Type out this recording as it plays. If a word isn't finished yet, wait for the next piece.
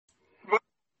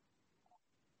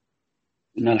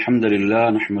إن الحمد لله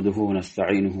نحمده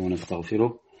ونستعينه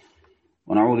ونستغفره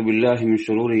ونعوذ بالله من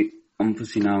شرور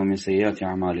أنفسنا ومن سيئات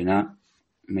أعمالنا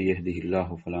من يهده الله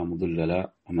فلا مضل له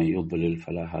ومن يضلل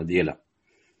فلا هادي له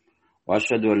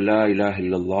وأشهد أن لا إله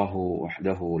إلا الله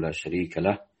وحده لا شريك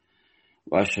له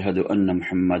وأشهد أن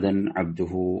محمدا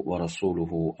عبده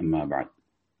ورسوله أما بعد.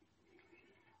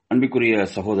 அன்பிற்குரிய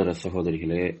சகோதர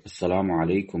சகோதரிகளே, அஸ்ஸலாமு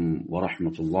அலைக்கும்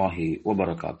வரஹ்மத்துல்லாஹி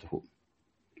வபரகாத்துஹு.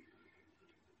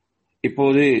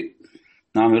 இப்போது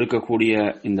நாம் இருக்கக்கூடிய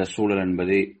இந்த சூழல்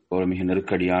என்பது ஒரு மிக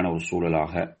நெருக்கடியான ஒரு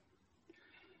சூழலாக,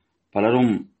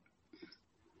 பலரும்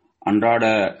அன்றாட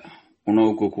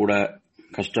உணவுக்கு கூட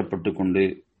கஷ்டப்பட்டு கொண்டு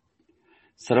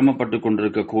சிரமப்பட்டு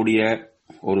கொண்டிருக்கக்கூடிய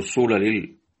ஒரு சூழலில்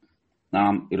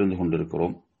நாம் இருந்து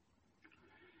கொண்டிருக்கிறோம்.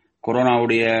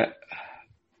 கொரோனாவுடைய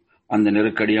அந்த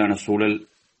நெருக்கடியான சூழல்,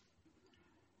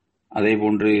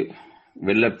 அதேபோன்று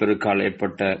வெள்ளப்பெருக்கால்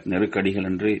ஏற்பட்ட நெருக்கடிகள்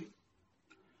என்று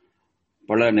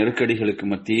பல நெருக்கடிகளுக்கு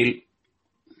மத்தியில்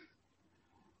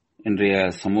இன்றைய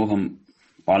சமூகம்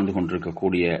வாழ்ந்து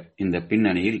கொண்டிருக்கக்கூடிய இந்த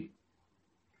பின்னணியில்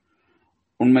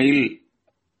உண்மையில்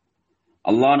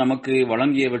அல்லாஹ் நமக்கு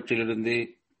வழங்கியவற்றிலிருந்து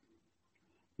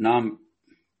நாம்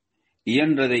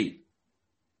இயன்றதை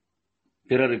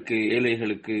பிறருக்கு,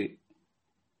 ஏழைகளுக்கு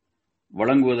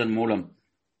வழங்குவதன் மூலம்,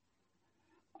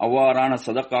 அவ்வாறான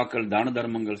சதக்காக்கள், தான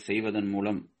தர்மங்கள் செய்வதன்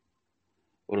மூலம்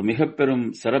ஒரு மிக பெரும்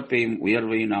சிறப்பையும்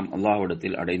உயர்வையும் நாம்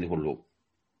அல்லாஹ்விடத்தில் அடைந்து கொள்வோம்.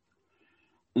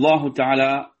 அல்லாஹு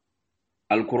தஆலா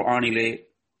அல் குர்ஆனிலே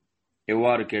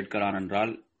எவ்வாறு கேட்கிறான்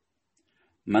என்றால்,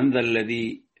 மன் தல்லதி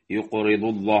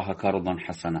யுக்ரிதுல்லாஹ கர்தன்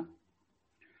ஹஸனா,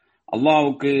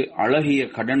 அல்லாஹ்வுக்கு அழகிய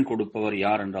கடன் கொடுப்பவர்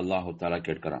யார் என்று அல்லாஹு தஆலா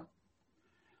கேட்கிறான்.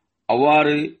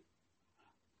 அவ்வாறு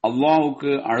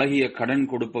அல்லாஹ்வுக்கு அழகிய கடன்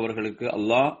கொடுப்பவர்களுக்கு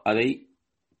அல்லாஹ் அதை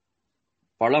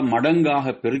பல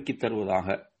மடங்காக பெருக்கித்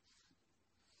தருவதாக,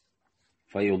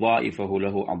 ஃபயுதாயிஃபஹு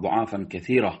லஹு அத்ஆஃபன்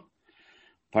கஸீரா,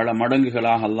 பல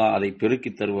மடங்குகளாக அல்லாஹ் அதை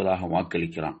பெருக்கித் தருவதாக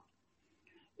வாக்களிக்கிறான்.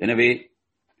 எனவே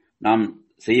நாம்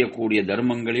செய்யக்கூடிய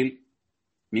தர்மங்களில்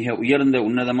மிக உயர்ந்த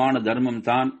உன்னதமான தர்மம்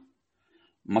தான்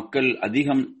மக்கள்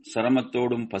அதிகம்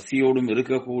சிரமத்தோடும் பசியோடும்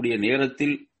இருக்கக்கூடிய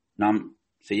நேரத்தில் நாம்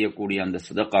செய்யக்கூடிய அந்த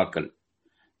சதகாக்கள்,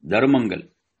 தர்மங்கள்.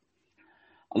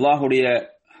 அல்லாஹுடைய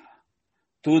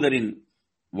தூதரின்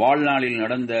வாழ்நாளில்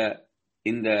நடந்த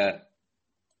இந்த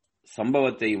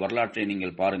சம்பவத்தை, வரலாற்றை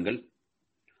நீங்கள் பாருங்கள்.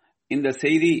 இந்த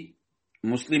செய்தி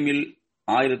முஸ்லிமில்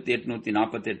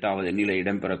 1848வது எண்ணிலே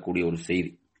இடம்பெறக்கூடிய ஒரு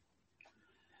செய்தி.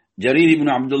 ஜரீர்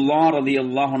இப்னு அப்துல்லா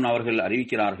ரலியல்லாஹு அன்ஹு அவர்கள்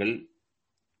அறிவிக்கிறார்கள்,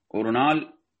 ஒரு நாள்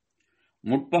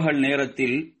முற்பகல்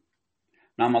நேரத்தில்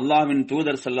நாம் அல்லாஹ்வின்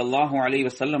தூதர் ஸல்லல்லாஹு அலைஹி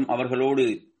வஸல்லம் அவர்களோடு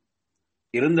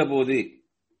இருந்தபோது,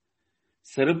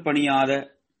 செருப்பணியாத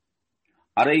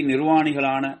அரை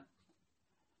நிர்வாணிகளான,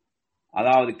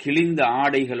 அதாவது கிழிந்த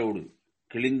ஆடைகளோடு,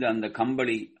 கிழிந்த அந்த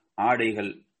கம்பளி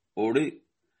ஆடைகளோடு,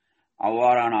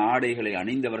 அவ்வாறான ஆடைகளை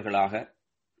அணிந்தவர்களாக,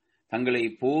 தங்களை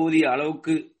போதிய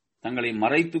அளவுக்கு தங்களை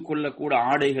மறைத்துக் கொள்ளக்கூட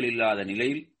ஆடைகள் இல்லாத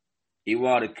நிலையில்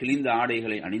இவ்வாறு கிழிந்த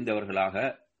ஆடைகளை அணிந்தவர்களாக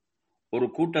ஒரு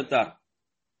கூட்டத்தார்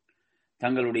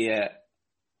தங்களுடைய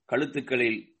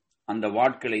கழுத்துக்களில் அந்த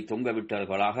வாட்களை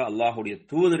தொங்கவிட்டவர்களாக அல்லாஹுடைய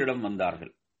தூதரிடம்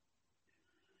வந்தார்கள்.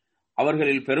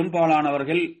 அவர்களில்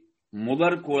பெரும்பாலானவர்கள்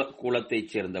முதற்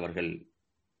குலத்தைச் சேர்ந்தவர்கள்,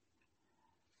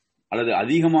 அல்லது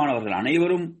அதிகமானவர்கள்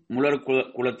அனைவரும் முதற்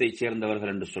குலத்தைச்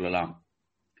சேர்ந்தவர்கள் என்று சொல்லலாம்.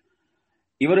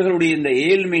 இவர்களுடைய இந்த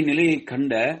ஏழ்மை நிலையை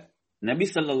கண்ட நபி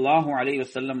ஸல்லல்லாஹு அலைஹி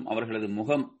வஸல்லம் அவர்களது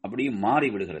முகம் அப்படியே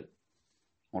மாறிவிடுகிறது.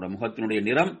 அவருடைய முகத்தினுடைய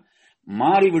நிறம்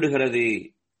மாறிவிடுகிறது.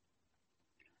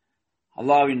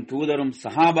 அல்லாஹ்வின் தூதரும்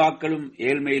சஹாபாக்களும்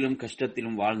ஏழ்மையிலும்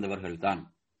கஷ்டத்திலும் வாழ்ந்தவர்கள்தான்.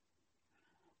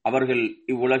 அவர்கள்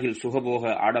இவ்வுலகில் சுகபோக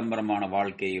ஆடம்பரமான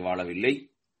வாழ்க்கையை வாழவில்லை,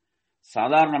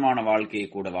 சாதாரணமான வாழ்க்கையை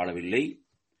கூட வாழவில்லை.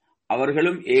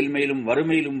 அவர்களும் ஏழ்மையிலும்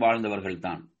வறுமையிலும்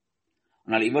வாழ்ந்தவர்கள்தான்.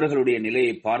 ஆனால் இவர்களுடைய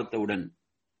நிலையை பார்த்தவுடன்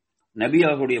நபி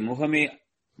அவர்களுடைய முகமே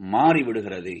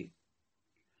மாறிவிடுகிறது.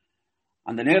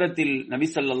 அந்த நேரத்தில் நபி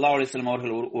ஸல்லல்லாஹு அலைஹி வஸல்லம்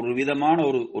அவர்கள் ஒரு விதமான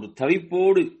ஒரு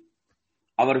தவிப்போடு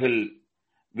அவர்கள்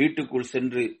வீட்டுக்குள்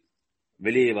சென்று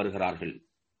வெளியே வருகிறார்கள்.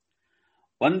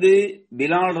 வந்து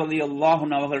பிலால் ரலியல்லாஹு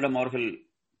அன்ஹு அவர்களிடம் அவர்கள்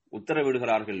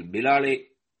உத்தரவிடுகிறார்கள், பிலாலே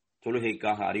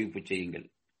தொழுகைக்காக அறிவிப்பு செய்யுங்கள்.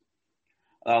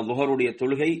 அதாவது லுஹருடைய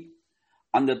தொழுகை,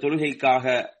 அந்த தொழுகைக்காக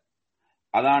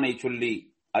அதானை சொல்லி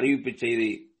அறிவிப்பு செய்து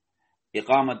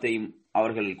இகாமத்தையும்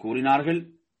அவர்கள் கூறினார்கள்.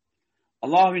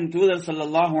 அல்லாஹ்வின் தூதர்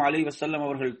ஸல்லல்லாஹு அலைஹி வஸல்லம்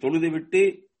அவர்கள் தொழுதுவிட்டு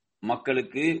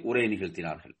மக்களுக்கு உரை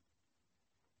நிகழ்த்தினார்கள்.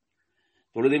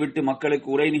 தொழுதுவிட்டு மக்களுக்கு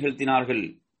உரை நிகழ்த்தினார்கள்.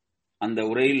 அந்த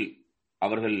உரையில்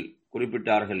அவர்கள்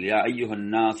குறிப்பிட்டார்கள், யா அய்யுஹன்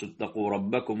நாஸு தகு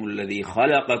ரப்பக்கும் அல்லதி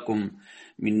خلقكم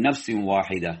من نفس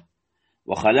واحدة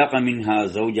وخلق منها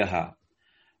زوجها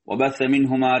وبث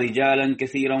منهما رجالا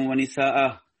كثيرا ونساء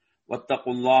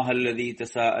واتقوا الله الذي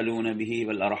تساءلون به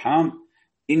والأرحام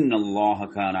إن الله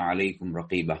كان عليكم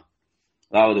رقيبا.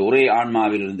 அதாவது ஒரே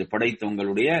ஆன்மாவிலிருந்து படைத்த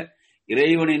உங்களுடைய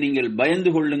இறைவனை நீங்கள் பயந்து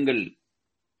கொள்ளுங்கள்,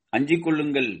 அஞ்சிக்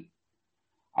கொள்ளுங்கள்.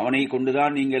 அவனை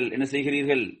கொண்டுதான் நீங்கள் என்ன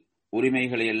செய்கிறீர்கள்?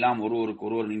 உரிமைகளை எல்லாம் ஒருவருக்கு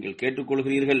ஒருவர் நீங்கள்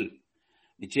கேட்டுக்கொள்கிறீர்கள்.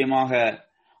 நிச்சயமாக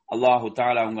அல்லாஹு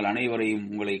தஆலா உங்கள் அனைவரையும்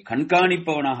உங்களை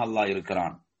கண்காணிப்பவனாக அல்லாஹ்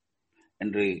இருக்கிறான்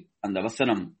என்று அந்த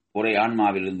வசனம், ஒரே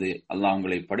ஆன்மாவிலிருந்து அல்லாஹ்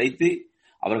உங்களை படைத்து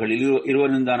அவர்கள்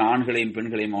இருவரும் தான் ஆண்களையும்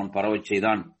பெண்களையும் அவன் பரவச்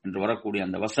செய்தான் என்று வரக்கூடிய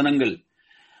அந்த வசனங்கள்,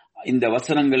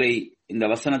 இந்த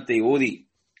வசனத்தை ஓதி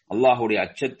அல்லாஹுடைய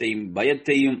அச்சத்தையும்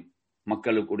பயத்தையும்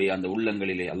மக்களுக்குடைய அந்த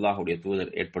உள்ளங்களிலே அல்லாஹுடைய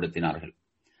தூதர் ஏற்படுத்தினார்கள்.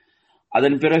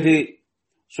 அதன் பிறகு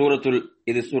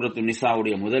இது சூரத்துல்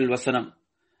நிசாவுடைய முதல் வசனம்.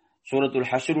 சூரத்துல்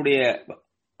ஹஷ்ருடைய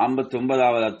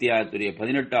 59வது அத்தியாயத்துடைய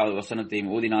 18வது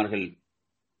வசனத்தையும் ஓதினார்கள்.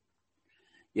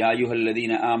 யா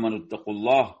அய்யுஹல்லதீன ஆமனு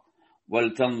தக்குல்லாஹ்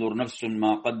வல் தன்துர் நஃப்சுன்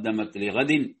மா கத்தமத்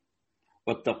லிகதின்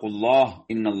வத்தகுல்லாஹ்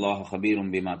இன்னல்லாஹ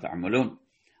கபீரும் பிமா தஅமலூன்.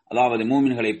 அதாவது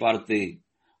மூமின்களை பார்த்து,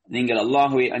 நீங்கள்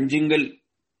அல்லாஹ்வை அஞ்சுங்கள்,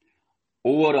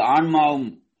 ஒவ்வொரு ஆன்மாவும்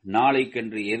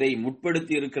நாளைக்கென்று எதை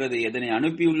முற்படுத்தி இருக்கிறது, எதனை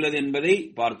அனுப்பியுள்ளது என்பதை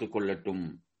பார்த்துக் கொள்ளட்டும்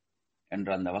என்ற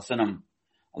அந்த வசனம்.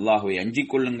 அல்லாஹ்வை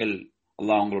அஞ்சிக் கொள்ளுங்கள்,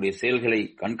 அல்லாஹ் உங்களுடைய செயல்களை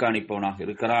கண்காணிப்பவனாக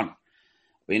இருக்கிறான்.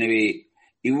 எனவே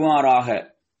இவ்வாறாக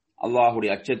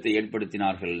அல்லாஹுடைய அச்சத்தை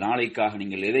ஏற்படுத்தினார்கள். நாளைக்காக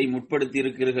நீங்கள் எதை முற்படுத்தி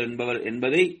இருக்கிறீர்கள்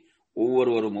என்பதை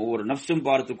ஒவ்வொருவரும் ஒவ்வொரு நஃப்ஸும்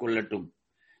பார்த்துக் கொள்ளட்டும்.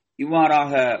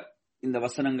 இவ்வாறாக இந்த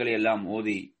வசனங்களை எல்லாம்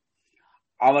ஓதி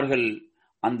அவர்கள்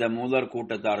அந்த முதற்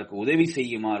கூட்டத்தாருக்கு உதவி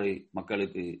செய்யுமாறு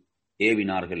மக்களுக்கு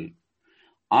ஏவினார்கள்,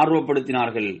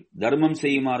 ஆர்வப்படுத்தினார்கள், தர்மம்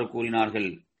செய்யுமாறு கூறினார்கள்.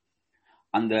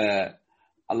 அந்த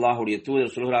அல்லாஹுடைய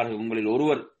தூதர் சொல்கிறார்கள், உங்களில்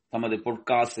ஒருவர் தமது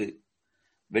பொற்காசு,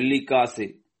 வெள்ளிக்காசு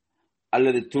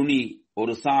அல்லது துணி,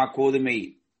 ஒரு சா கோதுமை,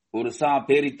 ஒரு சா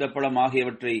பேரித்த பழம்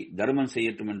ஆகியவற்றை தர்மம்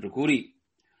செய்யட்டும் என்று கூறி,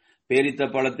 பேரித்த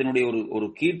பழத்தினுடைய ஒரு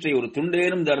கீற்றை, ஒரு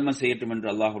துண்டேனும் தர்மம் செய்யட்டும் என்று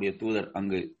அல்லாஹுடைய தூதர்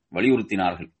அங்கு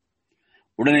வலியுறுத்தினார்கள்.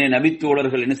 உடனே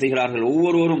நபித்தோழர்கள் என்ன செய்கிறார்கள்?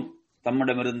 ஒவ்வொருவரும்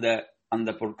தம்மிடமிருந்த அந்த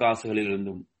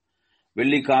பொற்காசுகளிலிருந்தும்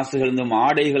வெள்ளி காசுகளிலிருந்தும்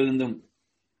ஆடைகளிலிருந்தும்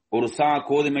ஒரு சா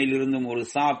கோதுமையிலிருந்தும் ஒரு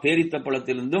சா பேரித்த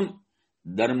பழத்திலிருந்தும்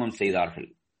தர்மம் செய்தார்கள்.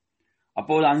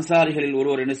 அப்போது அன்சாரிகளில்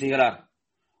ஒருவர் என்ன செய்கிறார்?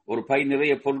 ஒரு பை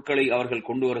நிறைய பொருட்களை அவர்கள்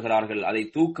கொண்டு வருகிறார்கள். அதை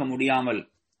தூக்க முடியாமல்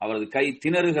அவரது கை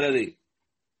திணறுகிறது,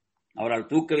 அவரால்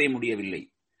தூக்கவே முடியவில்லை.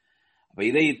 அப்ப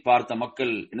இதை பார்த்த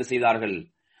மக்கள் என்ன செய்தார்கள்?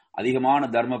 அதிகமான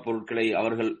தர்ம பொருட்களை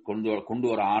அவர்கள் கொண்டு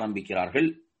வர ஆரம்பிக்கிறார்கள்.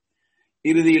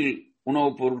 இறுதியில்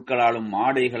உணவுப் பொருட்களாலும்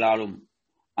ஆடைகளாலும்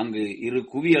அங்கு இரு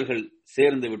குவியல்கள்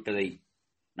சேர்ந்து விட்டதை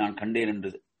நான் கண்டேன் என்று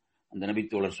அந்த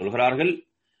நபித்தோழர் சொல்கிறார்கள்.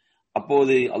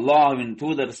 அப்போது அல்லாஹ்வின்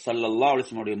தூதர் ஸல்லல்லாஹு அலைஹி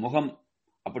வஸல்லம் முகம்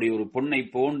அப்படி ஒரு பொன்னை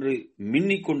போன்று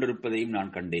மின்னிக் கொண்டிருப்பதையும்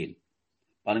நான் கண்டேன்.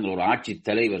 பாருங்கள், ஒரு ஆட்சி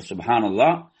தலைவர்,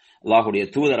 சுப்ஹானல்லாஹ், அல்லாஹுடைய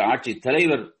தூதர் ஆட்சி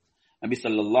தலைவர் நபி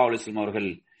ஸல்லல்லாஹு அலைஹி வஸல்லம் அவர்கள்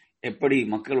எப்படி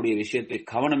மக்களுடைய விஷயத்தை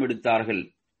கவனம் எடுத்தார்கள்.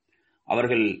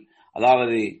 அவர்கள்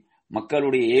அதாவது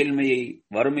மக்களுடைய ஏழ்மையை,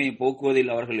 வறுமையை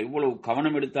போக்குவதில் அவர்கள் எவ்வளவு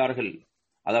கவனம் எடுத்தார்கள்.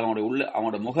 அது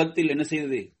அவனுடைய முகத்தில் என்ன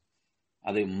செய்தது?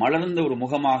 அது மலர்ந்த ஒரு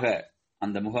முகமாக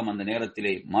அந்த முகம் அந்த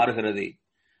நேரத்திலே மாறுகிறது.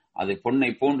 அது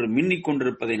பொன்னை போன்று மின்னிக்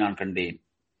கொண்டிருப்பதை நான் கண்டேன்.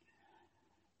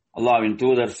 அல்லாஹ்வின்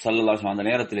தூதர் ஸல்லல்லாஹு அலைஹி வஸல்லம் அந்த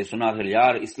நேரத்திலே சொன்னார்கள்,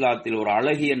 யார் இஸ்லாத்தில் ஒரு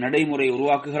அழகிய நடைமுறை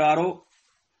உருவாக்குகிறாரோ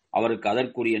அவருக்கு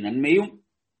அதற்குரிய நன்மையும்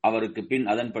அவருக்கு பின்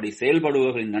அதன்படி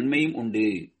செயல்படுபவர்களின் நன்மையும் உண்டு.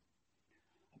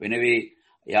 எனவே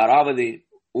யாராவது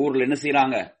ஊர்ல என்ன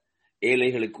செய்யறாங்க,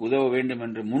 ஏழைகளுக்கு உதவ வேண்டும்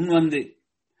என்று முன்வந்து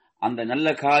அந்த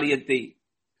நல்ல காரியத்தை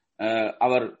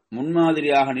அவர்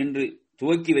முன்மாதிரியாக நின்று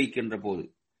துவக்கி வைக்கின்ற போது,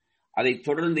 அதை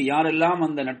தொடர்ந்து யாரெல்லாம்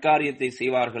அந்த நற்காரியத்தை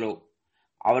செய்வார்களோ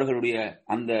அவர்களுடைய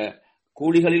அந்த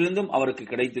கூலிகளிலிருந்தும் அவருக்கு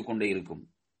கிடைத்துக் கொண்டே இருக்கும்.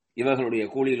 இவர்களுடைய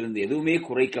கூலியிலிருந்து எதுவுமே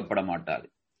குறைக்கப்பட மாட்டாது.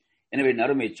 எனவே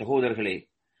நறுமை சகோதரர்களே,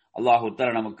 அல்லாஹு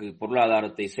தஆலா நமக்கு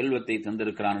பொருளாதாரத்தை, செல்வத்தை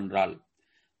தந்திருக்கிறான் என்றால்,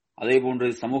 அதே போன்று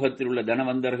சமூகத்தில் உள்ள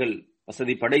தனவந்தர்கள்,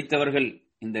 வசதி படைத்தவர்கள்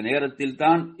இந்த நேரத்தில்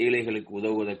தான் ஏழைகளுக்கு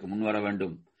உதவுவதற்கு முன்வர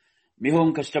வேண்டும்.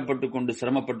 மிகவும் கஷ்டப்பட்டுக் கொண்டு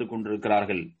சிரமப்பட்டுக்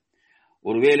கொண்டிருக்கிறார்கள்.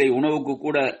 ஒருவேளை உணவுக்கு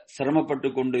கூட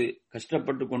சிரமப்பட்டுக் கொண்டு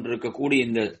கஷ்டப்பட்டுக் கொண்டிருக்கக்கூடிய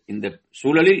இந்த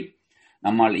சூழலில்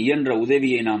நம்மால் இயன்ற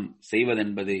உதவியை நாம்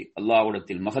செய்வதென்பது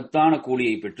அல்லாஹ்விடத்தில் மகத்தான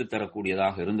கூலியை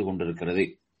பெற்றுத்தரக்கூடியதாக இருந்து கொண்டிருக்கிறது.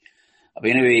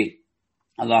 எனவே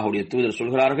அல்லாஹ்வுடைய தூதர்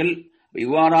சொல்கிறார்கள்,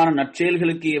 இவ்வாறான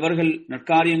நற்செயல்களுக்கு எவர்கள்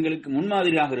நற்காரியங்களுக்கு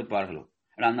முன்மாதிரியாக இருப்பார்களோ,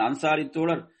 அந்த அன்சாரி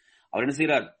தோழர் அவர் என்ன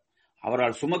செய்கிறார்?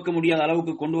 அவரால் சுமக்க முடியாத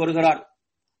அளவுக்கு கொண்டு வருகிறார்.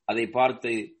 அதை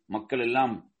பார்த்து மக்கள்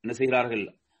எல்லாம் என்ன செய்கிறார்கள்?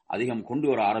 அதிகம் கொண்டு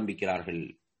வர ஆரம்பிக்கிறார்கள்.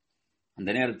 அந்த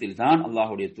நேரத்தில் தான்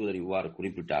அல்லாஹ்வுடைய தூதர் இவ்வாறு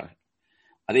குறிப்பிட்டார்கள்.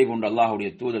 அதே போன்று அல்லாஹ்வுடைய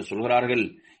தூதர் சொல்கிறார்கள்,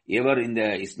 எவர் இந்த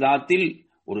இஸ்லாத்தில்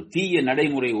ஒரு தீய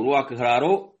நடைமுறை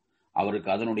உருவாக்குகிறாரோ அவருக்கு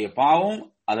அதனுடைய பாவம்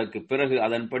அதற்கு பிறகு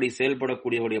அதன்படி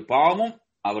செயல்படக்கூடியவருடைய பாவமும்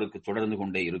அவருக்கு தொடர்ந்து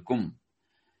கொண்டே இருக்கும்.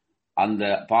 அந்த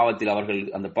பாவத்தில்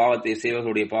அந்த பாவத்தை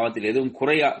செய்வர்களுடைய பாவத்தில் எதுவும்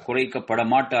குறைக்கப்பட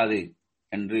மாட்டாது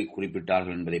என்று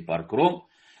குறிப்பிட்டார்கள் என்பதை பார்க்கிறோம்.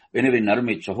 எனவே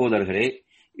நறுமை சகோதரர்களே,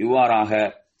 இவ்வாறாக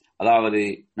அதாவது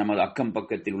நமது அக்கம்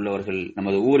பக்கத்தில் உள்ளவர்கள்,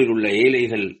 நமது ஊரில் உள்ள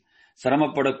ஏழைகள்,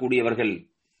 சிரமப்படக்கூடியவர்கள்,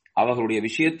 அவர்களுடைய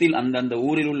விஷயத்தில் அந்தந்த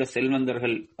ஊரில் உள்ள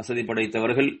செல்வந்தர்கள், வசதி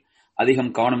படைத்தவர்கள்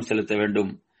அதிகம் கவனம் செலுத்த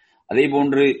வேண்டும். அதே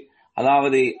போன்று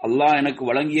அதாவது அல்லாஹ் எனக்கு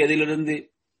வழங்கியதிலிருந்து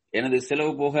எனது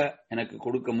செலவு போக எனக்கு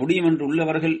கொடுக்க முடியும் என்று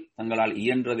உள்ளவர்கள் தங்களால்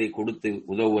இயன்றதை கொடுத்து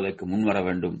உதவுவதற்கு முன்வர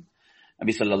வேண்டும்.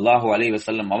 நபி ஸல்லல்லாஹு அலைஹி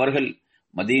வஸல்லம் அவர்கள்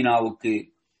மதீனாவுக்கு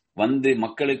வந்து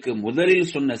மக்களுக்கு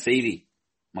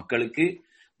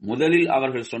முதலில்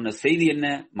அவர்கள் சொன்ன செய்தி என்ன?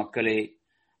 மக்களே,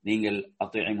 நீங்கள்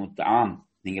அத்இமுத் தஆம்,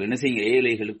 நீங்கள் என்ன செய்யுங்க,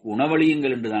 ஏழைகளுக்கு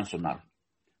உணவளியுங்கள் என்றுதான் சொன்னார்கள்.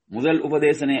 முதல்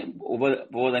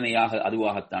போதனையாக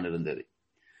அதுவாகத்தான் இருந்தது.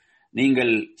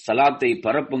 நீங்கள் சலாத்தை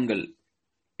பரப்புங்கள்,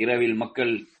 இரவில்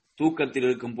மக்கள் தூக்கத்தில்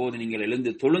இருக்கும் போது நீங்கள்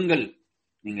எழுந்து தொழுங்கள்,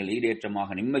 நீங்கள்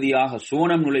ஈடேற்றமாக நிம்மதியாக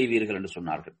சுவனம் நுழைவீர்கள் என்று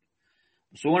சொன்னார்கள்.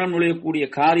 சுவனம் நுழையக்கூடிய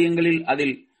காரியங்களில்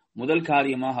அதில் முதல்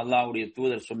காரியமாக அல்லாஹ்வுடைய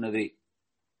தூதர் சொன்னது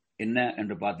என்ன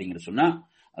என்று பார்த்தீங்கன்னு சொன்னா,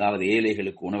 அதாவது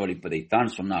ஏழைகளுக்கு உணவளிப்பதைத்தான்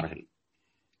சொன்னார்கள்.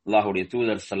 அல்லாஹ்வுடைய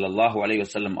தூதர் ஸல்லல்லாஹு அலைஹி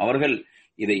வஸல்லம் அவர்கள்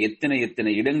இதை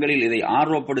எத்தனை இடங்களில் இதை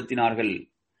ஆர்வப்படுத்தினார்கள்.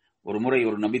 ஒரு முறை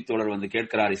ஒரு நபித்தோழர் வந்து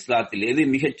கேட்கிறார், இஸ்லாத்தில் எது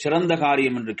மிகச் சிறந்த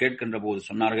காரியம் என்று கேட்கின்ற போது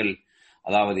சொன்னார்கள்,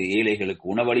 அதாவது ஏழைகளுக்கு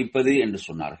உணவளிப்பது என்று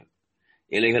சொன்னார்கள்.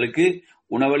 ஏழைகளுக்கு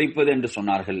உணவளிப்பது என்று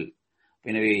சொன்னார்கள்.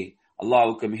 எனவே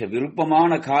அல்லாஹ்வுக்கு மிக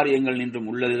விருப்பமான காரியங்கள் நின்றும்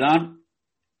உள்ளதுதான்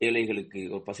ஏழைகளுக்கு,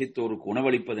 ஒரு பசித்தோருக்கு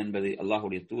உணவளிப்பது என்பது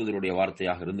அல்லாஹ்வுடைய தூதருடைய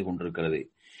வார்த்தையாக இருந்து கொண்டிருக்கிறது.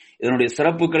 இதனுடைய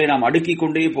சிறப்புகளை நாம் அடுக்கிக்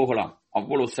கொண்டே போகலாம்.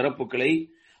 அவ்வளவு சிறப்புகளை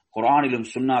குர்ஆனிலும்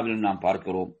சுன்னாவிலும் நாம்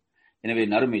பார்க்கிறோம். எனவே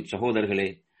நறுமை சகோதரர்களே,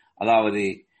 அதாவது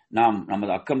நாம்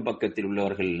நமது அக்கம் பக்கத்தில்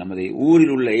உள்ளவர்கள், நமது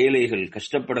ஊரில் உள்ள ஏழைகள்,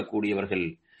 கஷ்டப்படக்கூடியவர்கள்,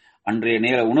 அன்றைய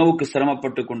நேர உணவுக்கு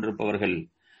சிரமப்பட்டுக் கொண்டிருப்பவர்கள்,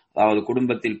 அதாவது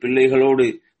குடும்பத்தில் பிள்ளைகளோடு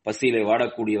பசியிலே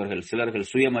வாடக்கூடியவர்கள், சிலர்கள்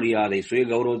சுயமரியாதை சுய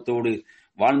கௌரவத்தோடு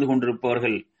வாழ்ந்து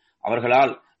கொண்டிருப்பவர்கள்,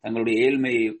 அவர்களால் தங்களுடைய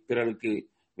ஏழ்மையை பிறருக்கு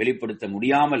வெளிப்படுத்த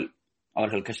முடியாமல்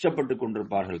அவர்கள் கஷ்டப்பட்டுக்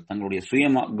கொண்டிருப்பார்கள். தங்களுடைய சுய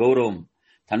கௌரவம்,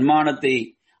 தன்மானத்தை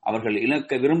அவர்கள்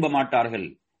இழக்க விரும்ப மாட்டார்கள்.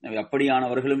 எனவே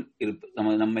அப்படியானவர்களும்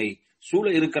நம்மை சூழ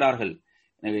இருக்கிறார்கள்.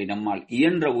 எனவே நம்மால்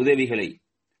இயன்ற உதவிகளை,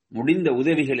 முடிந்த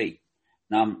உதவிகளை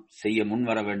நாம் செய்ய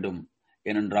முன்வர வேண்டும்.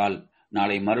 ஏனென்றால்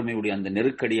நாளை மறுமையுடைய அந்த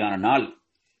நெருக்கடியான நாள்,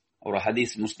 ஒரு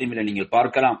ஹதீஸ் முஸ்லிமில் நீங்கள்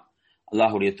பார்க்கலாம்.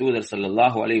 அல்லாஹ்வுடைய தூதர்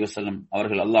ஸல்லல்லாஹு அலைஹி வஸல்லம்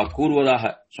அவர்கள் அல்லாஹ்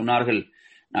கூறுவதாக சொன்னார்கள்,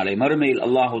 நாளை மறுமையில்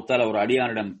அல்லாஹ் தஆலா ஒரு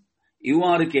அடியானிடம்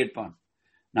இவ்வாறு கேட்பான்,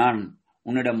 நான்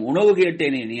உன்னிடம் உணவு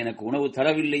கேட்டேனே, நீ எனக்கு உணவு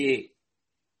தரவில்லையே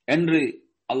என்று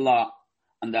அல்லாஹ்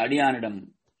அந்த அடியானிடம்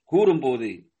கூறும்போது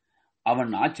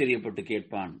அவன் ஆச்சரியப்பட்டு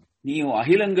கேட்பான், நீயோ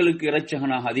அகிலங்களுக்கு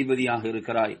இரட்சகனாக அதிபதியாக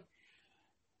இருக்கிறாய்,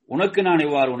 உனக்கு நான்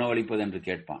எவ்வாறு உணவளிப்பது என்று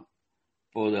கேட்பான்.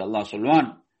 இப்போது அல்லாஹ் சொல்வான்,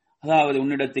 அதாவது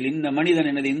உன்னிடத்தில் இந்த மனிதன்,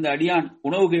 எனது இந்த அடியான்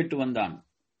உணவு கேட்டு வந்தான்,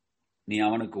 நீ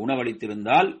அவனுக்கு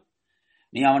உணவளித்திருந்தால்,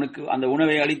 நீ அவனுக்கு அந்த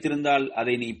உணவை அளித்திருந்தால்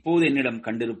அதை நீ இப்போது என்னிடம்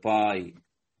கண்டிருப்பாய்.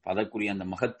 அதற்குரிய அந்த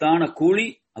மகத்தான கூலி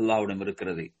அல்லாஹ்விடம்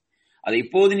இருக்கிறது, அதை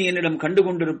இப்போது நீ என்னிடம் கண்டு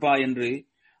கொண்டிருப்பாய் என்று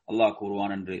அல்லாஹ்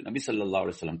கூறுவான் என்று நபி ஸல்லல்லாஹு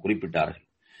அலைஹி வஸல்லம் குறிப்பிட்டார்கள்.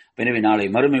 எனவே நாளை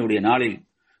மறுமையுடைய நாளில்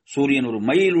சூரியன் ஒரு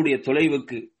மைலுடைய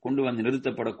தொலைவுக்கு கொண்டு வந்து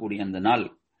நிறுத்தப்படக்கூடிய அந்த நாள்,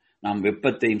 நாம்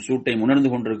வெப்பத்தையும் சூட்டையும் உணர்ந்து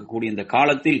கொண்டிருக்கக்கூடிய இந்த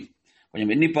காலத்தில்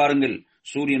கொஞ்சம் எண்ணி பாருங்கள்.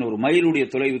 சூரியன் ஒரு மைலுடைய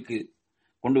தொலைவுக்கு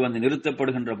கொண்டு வந்து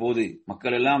நிறுத்தப்படுகின்ற போது,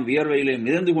 மக்கள் எல்லாம் வியர்வையிலே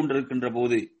மிதந்து கொண்டிருக்கின்ற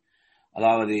போது,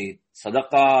 அதாவது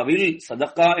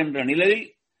சதக்கா என்ற நிலையில்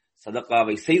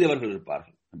சதக்காவை செய்தவர்கள்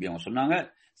இருப்பார்கள். அப்படி அவங்க சொன்னாங்க,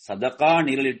 சதக்கா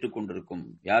நிழலிட்டுக் கொண்டிருக்கும்.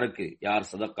 யாருக்கு? யார்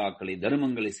சதக்காக்களை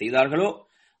தர்மங்களை செய்தார்களோ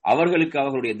அவர்களுக்கு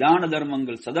அவர்களுடைய தான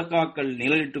தர்மங்கள் சதக்காக்கள்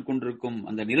நிழலிட்டுக் கொண்டிருக்கும்,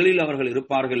 அந்த நிழலில் அவர்கள்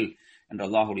இருப்பார்கள் என்று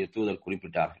அல்லாஹ்வுடைய தூதர்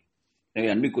குறிப்பிட்டார்கள். எனவே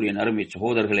அன்பிற்குரிய நறுமை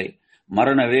சகோதரர்களே,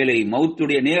 மரண வேளை,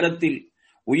 மௌத்துடைய நேரத்தில்,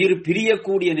 உயிர்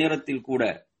பிரியக்கூடிய நேரத்தில் கூட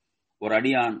ஒரு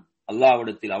அடியான்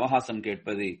அல்லாஹ்விடத்தில் அவகாசம்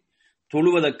கேட்பது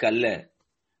தொழுவதற்கு அல்ல,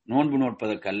 நோன்பு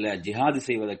நோட்பதற்கு அல்ல, ஜிஹாது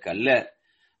செய்வதற்கு அல்ல,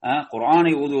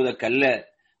 குர்ஆனை ஓதுவதற்கு அல்ல.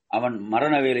 அவன்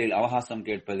மரண வேளையில் அவகாசம்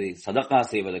கேட்பது சதகா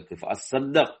செய்வதற்கு.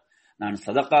 அஸ்ஸதக், நான்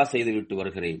சதகா செய்து விட்டு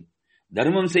வருகிறேன்,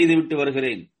 தர்மம் செய்து விட்டு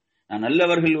வருகிறேன், நான்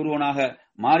நல்லவர்கள் ஒருவனாக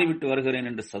மாறிவிட்டு வருகிறேன்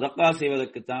என்று சதகா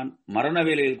செய்வதற்குத்தான் மரண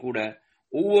வேளையில் கூட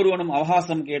ஒவ்வொருவனும்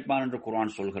அவகாசம் கேட்பான் என்று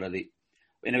குர்ஆன் சொல்கிறது.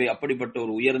 எனவே அப்படிப்பட்ட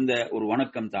ஒரு உயர்ந்த ஒரு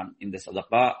வணக்கம் தான் இந்த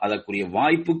சதகா. அதற்குரிய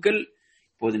வாய்ப்புகள்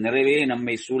இப்போது நிறைவே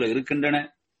நம்மை சூழ இருக்கின்றன.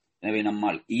 எனவே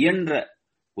நம்மால் இயன்ற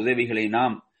உதவிகளை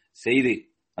நாம் செய்து,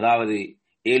 அதாவது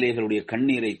ஏழைகளுடைய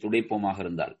கண்ணீரை துடைப்போமாக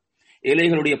இருந்தால்,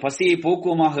 ஏழைகளுடைய பசியை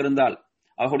போக்குவோமாக இருந்தால்,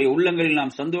 அவர்களுடைய உள்ளங்களில்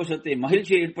நாம் சந்தோஷத்தை,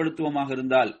 மகிழ்ச்சியை ஏற்படுத்துவோமாக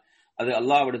இருந்தால், அது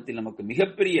அல்லாஹ்விடத்தில் நமக்கு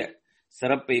மிகப்பெரிய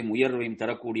சிறப்பையும் உயர்வையும்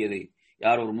தரக்கூடியது.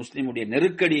 யார் ஒரு முஸ்லிமுடைய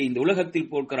நெருக்கடியை இந்த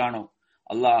உலகத்தில் போக்குறானோ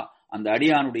அல்லாஹ் அந்த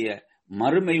அடியானுடைய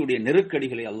மறுமையுடைய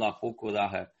நெருக்கடிகளை அல்லாஹ்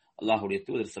போக்குவதாக அல்லாஹுடைய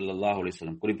தூதர் ஸல்லல்லாஹு அலைஹி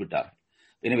வஸல்லம் குறிப்பிட்டார்கள்.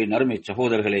 எனவே நறுமை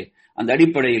சகோதரர்களே, அந்த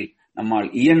அடிப்படையில் நம்மால்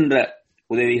இயன்ற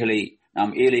உதவிகளை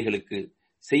நாம் ஏழைகளுக்கு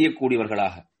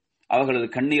செய்யக்கூடியவர்களாக, அவர்களது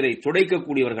கண்ணீரை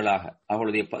துடைக்கக்கூடியவர்களாக,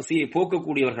 அவர்களுடைய பசியை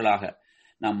போக்கக்கூடியவர்களாக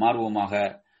நாம் மாறுவோமாக.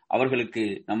 அவர்களுக்கு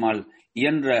நம்மால்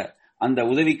இயன்ற அந்த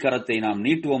உதவிக்கரத்தை நாம்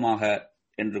நீட்டுவோமாக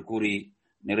என்று கூறி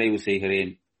நிறைவு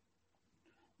செய்கிறேன்.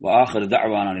 وآخر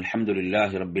دعوانا الحمد لله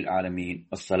رب العالمين.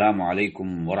 السلام عليكم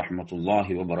ورحمة الله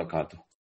وبركاته.